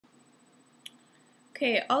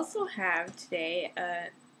Okay, I also have today a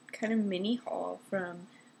kind of mini haul from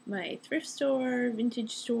my thrift store,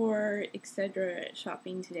 vintage store, etc.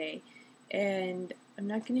 shopping today. And I'm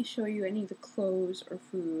not going to show you any of the clothes or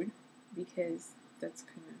food because that's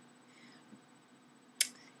kind of,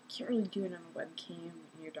 can't really do it on a webcam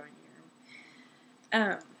in your dining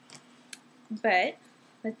room. But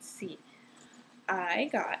let's see. I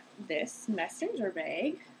got this messenger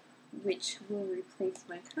bag, which will replace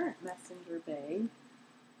my current messenger bag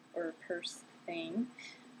or purse thing.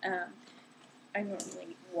 I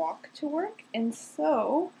normally walk to work, and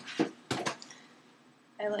so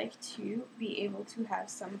I like to be able to have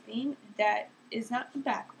something that is not a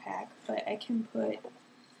backpack, but I can put.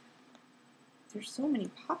 There's so many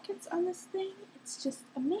pockets on this thing, it's just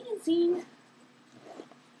amazing.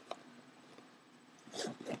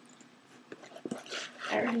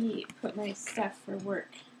 I already put my stuff for work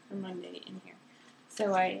for Monday in here.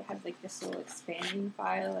 So I have like this little expanding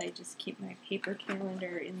file. I just keep my paper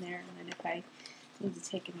calendar in there, and then if I need to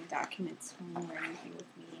take any documents home or anything with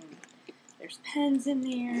me, and there's pens in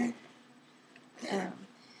there.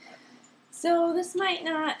 So this might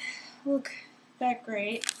not look that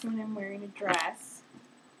great when I'm wearing a dress,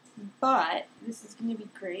 but this is going to be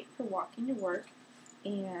great for walking to work.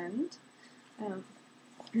 And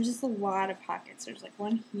there's just a lot of pockets. There's like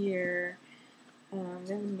one here, then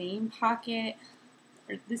the main pocket.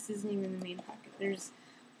 Or this isn't even the main pocket. There's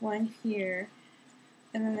one here,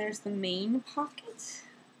 and then there's the main pocket,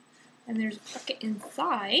 and there's a pocket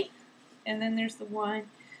inside, and then there's the one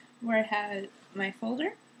where I have my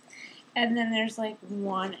folder, and then there's like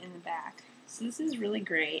one in the back. So this is really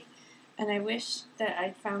great, and I wish that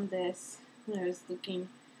I'd found this when I was looking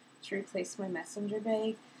to replace my messenger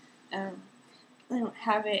bag. I don't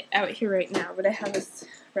have it out here right now, but I have this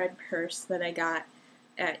red purse that I got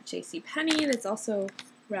at JCPenney that's also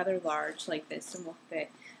rather large like this and will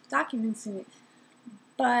fit documents in it,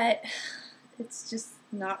 but it's just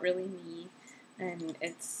not really me, and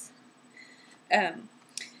it's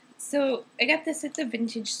so I got this at the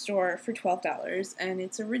vintage store for $12, and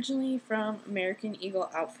it's originally from American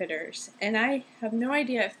Eagle Outfitters, and I have no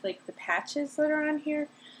idea if like the patches that are on here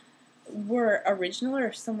were original or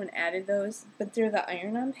if someone added those, but they're the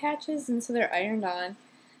iron-on patches, and so they're ironed on,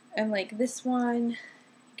 and like this one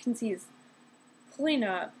you can see is pulling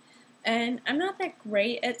up, and I'm not that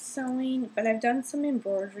great at sewing, but I've done some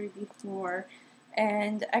embroidery before,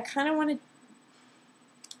 and I kind of want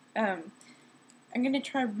to, I'm going to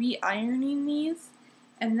try re-ironing these,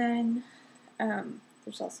 and then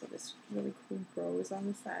there's also this really cool rose on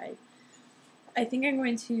the side. I think I'm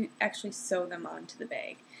going to actually sew them onto the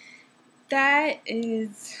bag. That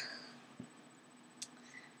is,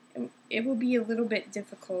 it will be a little bit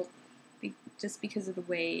difficult just because of the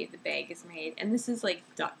way the bag is made. And this is like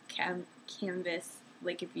duck canvas,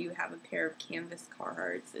 like if you have a pair of canvas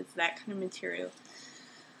Carhartts, it's that kind of material.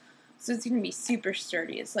 So it's going to be super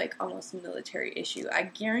sturdy. It's like almost a military issue. I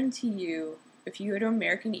guarantee you, if you go to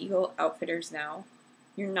American Eagle Outfitters now,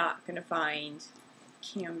 you're not going to find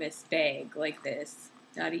canvas bag like this,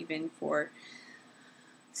 not even for...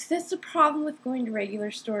 So that's the problem with going to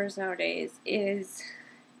regular stores nowadays, is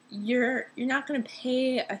you're not going to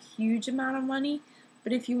pay a huge amount of money,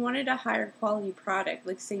 but if you wanted a higher quality product,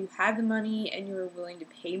 like say you had the money and you were willing to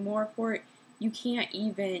pay more for it, you can't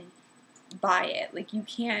even buy it. Like you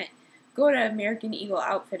can't go to American Eagle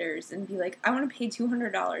Outfitters and be like, I want to pay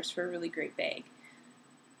 $200 for a really great bag,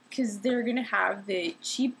 because they're going to have the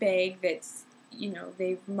cheap bag that's, you know,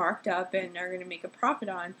 they've marked up and are going to make a profit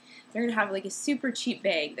on. They're going to have like a super cheap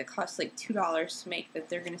bag that costs like $2 to make that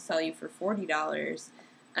they're going to sell you for $40,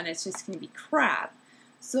 and it's just going to be crap.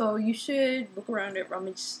 So you should look around at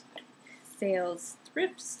rummage sales,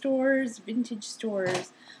 thrift stores, vintage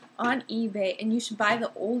stores, on eBay, and you should buy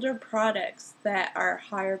the older products that are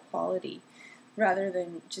higher quality rather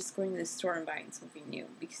than just going to the store and buying something new,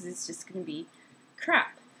 because it's just going to be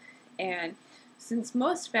crap. And since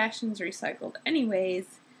most fashion's recycled anyways,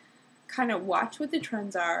 kind of watch what the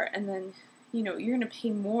trends are, and then, you know, you're going to pay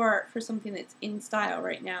more for something that's in style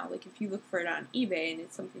right now. Like if you look for it on eBay and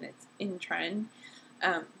it's something that's in trend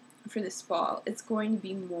for this fall, it's going to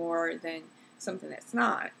be more than something that's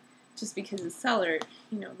not, just because the seller,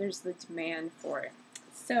 you know, there's the demand for it.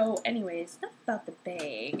 So anyways, enough about the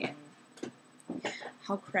bag and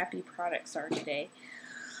how crappy products are today.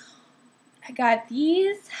 I got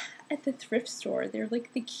these at the thrift store. They're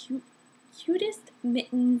like the cutest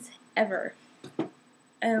mittens ever.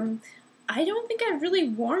 I don't think I've really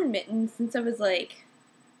worn mittens since I was like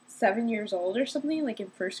 7 years old or something, like in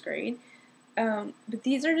first grade. But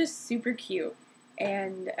these are just super cute,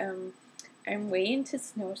 and I'm way into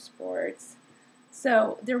snow sports.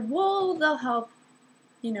 So their wool, they'll help,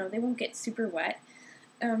 you know, they won't get super wet.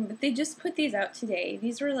 But they just put these out today.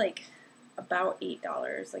 These were like about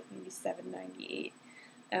 $8, like maybe $7.98.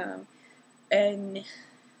 And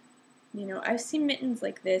you know, I've seen mittens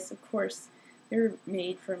like this. Of course, they're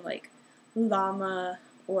made from like llama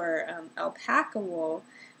or alpaca wool.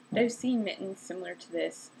 But I've seen mittens similar to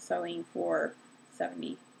this selling for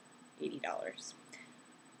 $70, $80.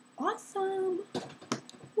 Awesome.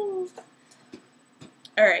 Ooh.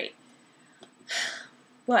 All right.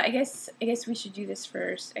 Well, I guess we should do this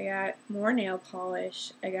first. I got more nail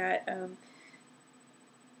polish. I got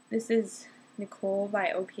this is Nicole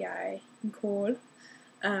by OPI. Nicole.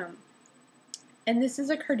 And this is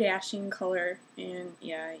a Kardashian color, and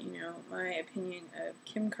yeah, you know, my opinion of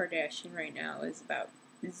Kim Kardashian right now is about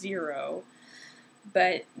 0.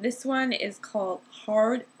 But this one is called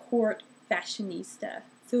Hard Court Fashionista.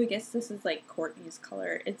 So I guess this is like Courtney's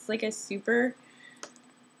color. It's like a super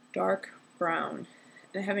dark brown.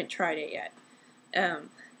 And I haven't tried it yet.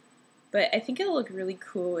 But I think it'll look really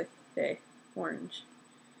cool with the orange.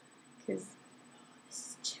 Because this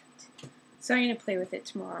is chipped. So I'm going to play with it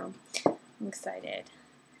tomorrow. I'm excited.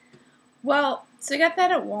 Well, so I got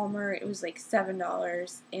that at Walmart. It was like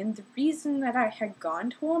 $7. And the reason that I had gone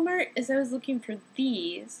to Walmart is I was looking for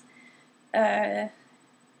these. I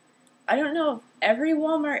don't know if every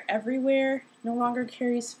Walmart everywhere no longer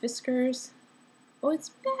carries Fiskars. Oh, it's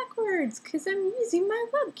backwards because I'm using my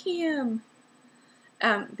webcam.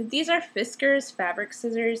 But these are Fiskars fabric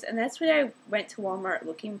scissors, and that's what I went to Walmart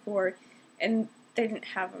looking for, and they didn't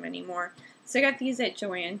have them anymore. So I got these at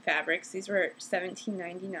Joann Fabrics. These were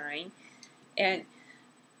 $17.99, and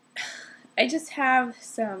I just have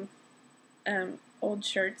some old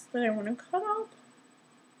shirts that I want to cut up.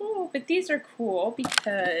 Oh, but these are cool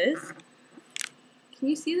because, can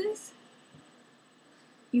you see this?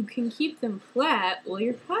 You can keep them flat while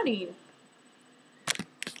you're cutting.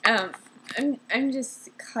 I'm just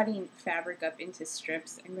cutting fabric up into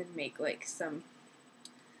strips. I'm gonna make like some.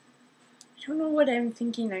 I don't know what I'm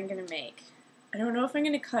thinking I'm gonna make. I don't know if I'm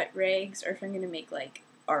gonna cut rags or if I'm gonna make like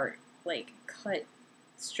art, like cut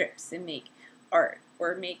strips and make art,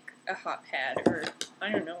 or make a hot pad, or I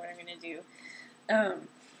don't know what I'm gonna do.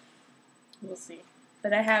 We'll see.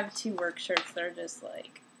 But I have 2 work shirts that are just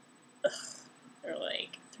like, ugh. They're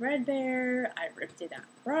like threadbare. I ripped it out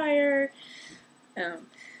prior.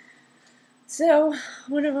 So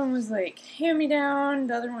one of them was like hand-me-down.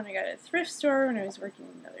 The other one I got at a thrift store when I was working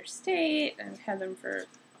in another state. I've had them for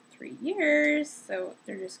 3 years, so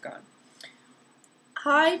they're just gone.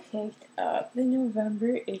 I picked up the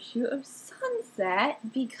November issue of Sunset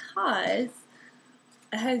because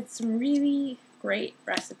I had some really great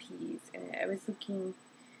recipes, and I was looking.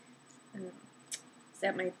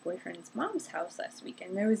 At my boyfriend's mom's house last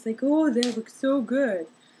weekend. I was like, oh, they look so good.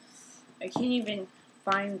 I can't even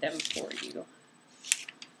find them for you.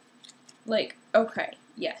 Like, okay,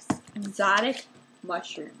 yes, exotic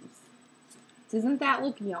mushrooms. Doesn't that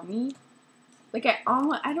look yummy? Like,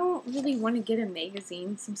 I don't really want to get a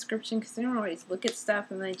magazine subscription because I don't always look at stuff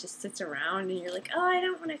and then it just sits around and you're like, oh, I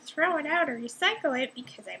don't want to throw it out or recycle it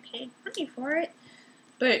because I paid money for it.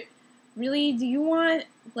 But really, do you want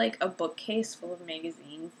like a bookcase full of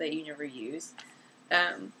magazines that you never use?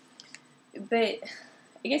 But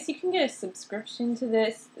I guess you can get a subscription to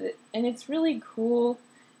this, and it's really cool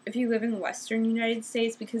if you live in the Western United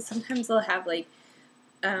States because sometimes they'll have like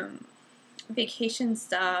vacation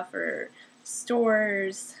stuff or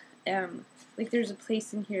stores. Like there's a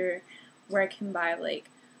place in here where I can buy like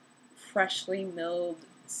freshly milled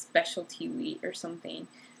specialty wheat or something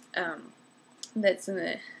that's in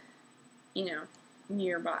the, you know,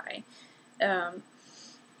 nearby.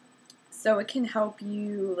 So it can help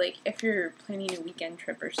you, like, if you're planning a weekend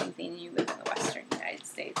trip or something and you live in the Western United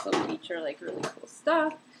States, they'll feature, like, really cool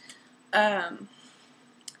stuff.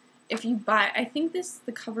 If you buy, I think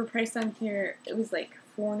the cover price on here, it was, like,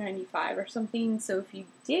 $4.95 or something. So if you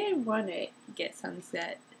did want to get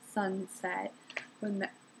Sunset,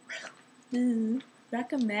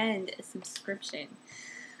 recommend a subscription.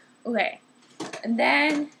 Okay. And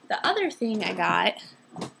then the other thing I got,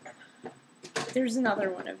 there's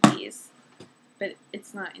another one of these, but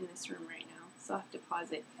it's not in this room right now, so I'll have to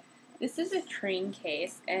pause it. This is a train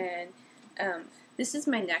case, and this is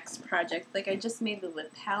my next project. Like, I just made the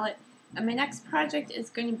lip palette, and my next project is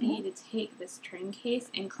going to be to take this train case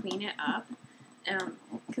and clean it up,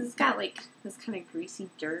 because it's got, like, this kind of greasy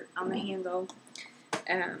dirt on the handle.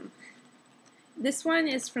 This one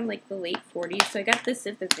is from, like, the late 40s, so I got this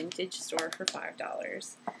at the vintage store for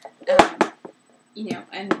 $5. You know,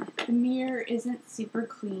 and the mirror isn't super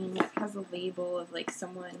clean. It has a label of, like,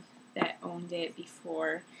 someone that owned it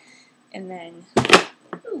before. And then,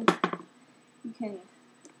 ooh, you can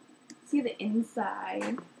see the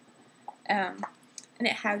inside. And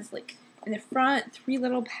it has, like, in the front, 3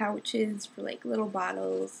 little pouches for, like, little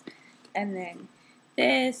bottles. And then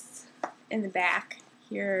this in the back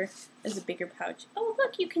here is a bigger pouch. Oh,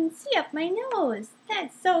 look, you can see up my nose.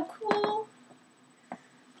 That's so cool.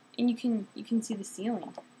 And you can see the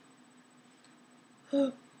ceiling. My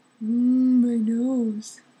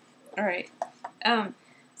nose. Alright.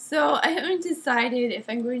 So I haven't decided if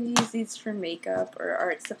I'm going to use these for makeup or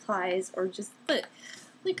art supplies or just, but,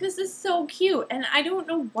 like, this is so cute, and I don't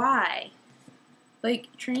know why.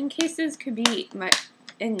 Like, train cases could be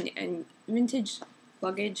and vintage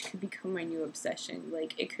luggage could become my new obsession.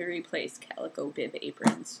 Like, it could replace calico bib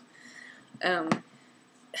aprons. I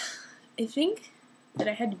think that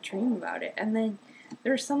I had to dream about it, and then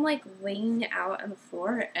there were some, like, laying out on the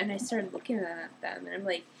floor, and I started looking at them, and I'm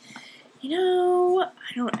like, you know,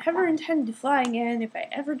 I don't ever intend to fly again. If I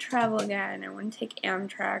ever travel again, I want to take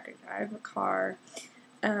Amtrak or drive a car.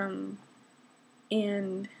 And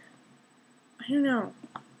I don't know.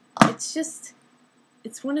 It's just,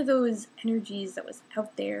 it's one of those energies that was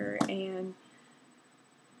out there, and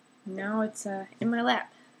now it's in my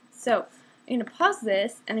lap. So I'm going to pause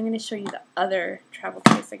this, and I'm going to show you the other travel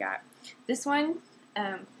case I got. This one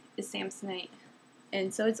is Samsonite,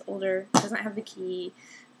 and so it's older, doesn't have the key.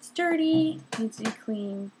 It's dirty, needs to be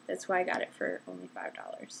clean. That's why I got it for only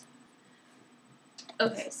 $5.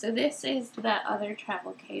 Okay, so this is the other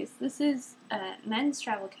travel case. This is a men's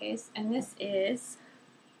travel case, and this is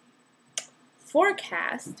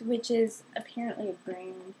Forecast, which is apparently a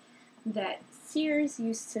brand that Sears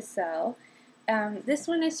used to sell. This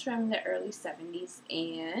one is from the early 70s,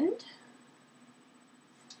 and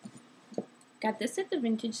got this at the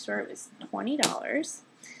vintage store. It was $20.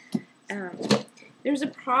 There's a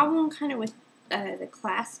problem kind of with the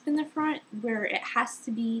clasp in the front where it has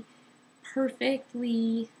to be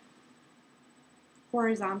perfectly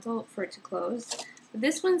horizontal for it to close. But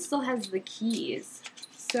this one still has the keys.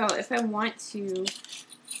 So if I want to,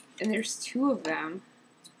 and there's 2 of them,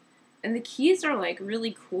 and the keys are like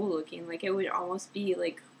really cool looking. Like, it would almost be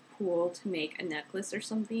like cool to make a necklace or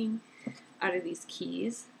something out of these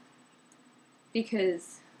keys.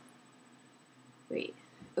 Because, wait,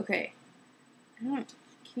 okay. I don't,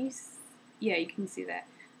 can you, yeah, you can see that.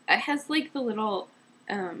 It has, like, the little,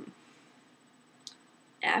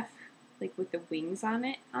 F, like, with the wings on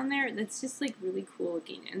it, on there. That's just, like, really cool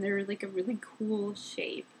looking, and they're, like, a really cool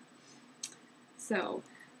shape. So,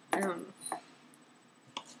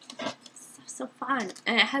 so fun.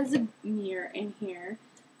 And it has a mirror in here,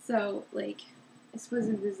 so, like, I suppose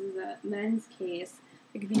if this is a men's case,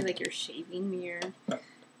 it could be, like, your shaving mirror.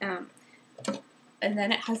 And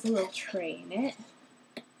then it has a little tray in it.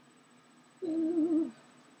 Ooh.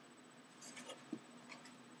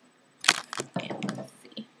 And let's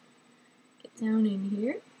see. Get down in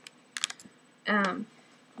here.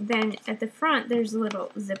 Then at the front, there's a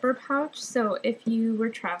little zipper pouch. So if you were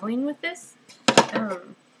traveling with this,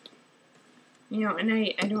 you know, and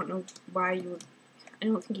I don't know why you would, I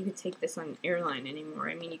don't think you could take this on an airline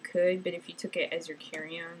anymore. I mean, you could, but if you took it as your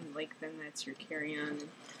carry-on, like, then that's your carry-on.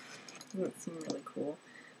 Doesn't seem really cool.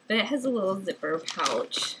 But it has a little zipper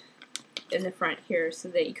pouch in the front here so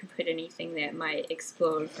that you can put anything that might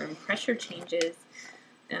explode from pressure changes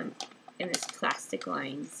in this plastic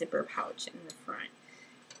lined zipper pouch in the front.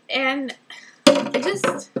 And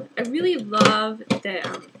I really love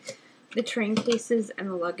the train cases and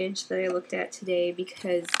the luggage that I looked at today,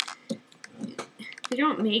 because they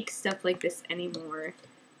don't make stuff like this anymore.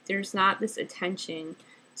 There's not this attention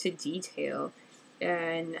to detail,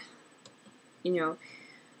 and you know,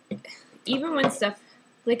 even when stuff,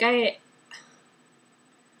 like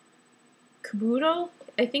Kabuto,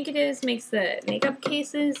 I think it is, makes the makeup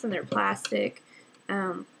cases, and they're plastic.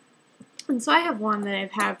 And so I have one that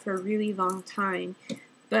I've had for a really long time,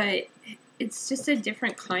 but it's just a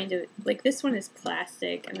different kind of, like, this one is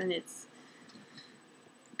plastic, and then it's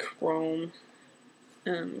chrome.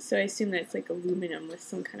 So I assume that's like aluminum with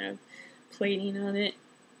some kind of plating on it.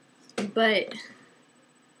 But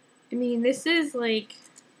I mean, this is like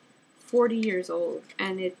 40 years old,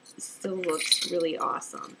 and it still looks really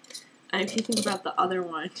awesome. And if you think about the other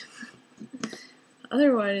one, the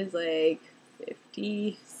other one is like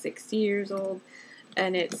 50, 60 years old,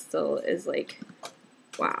 and it still is like,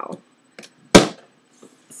 wow.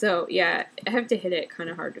 So yeah, I have to hit it kind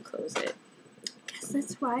of hard to close it. I guess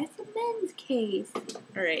that's why it's a men's case.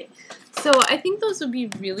 Alright, so I think those would be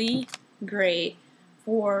really great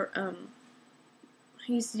for, I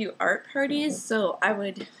used to do art parties, so I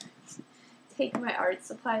would take my art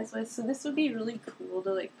supplies with. So this would be really cool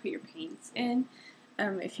to like put your paints in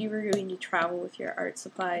if you were going to travel with your art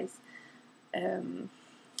supplies.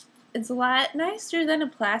 It's a lot nicer than a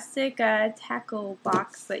plastic tackle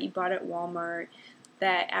box that you bought at Walmart,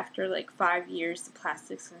 that after like 5 years the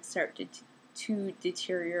plastic's going to start to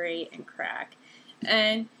deteriorate and crack.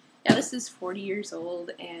 And yeah, this is 40 years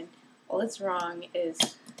old, and all that's wrong is,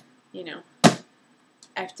 you know, I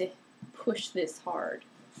have to push this hard.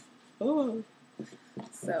 Oh,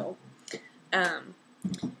 so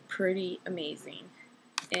pretty amazing.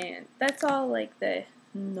 And that's all like the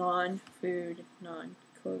non-food,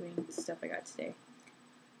 non-clothing stuff I got today.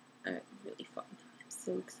 Really fun. I'm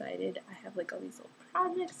so excited. I have like all these little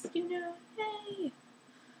projects, you know. Yay!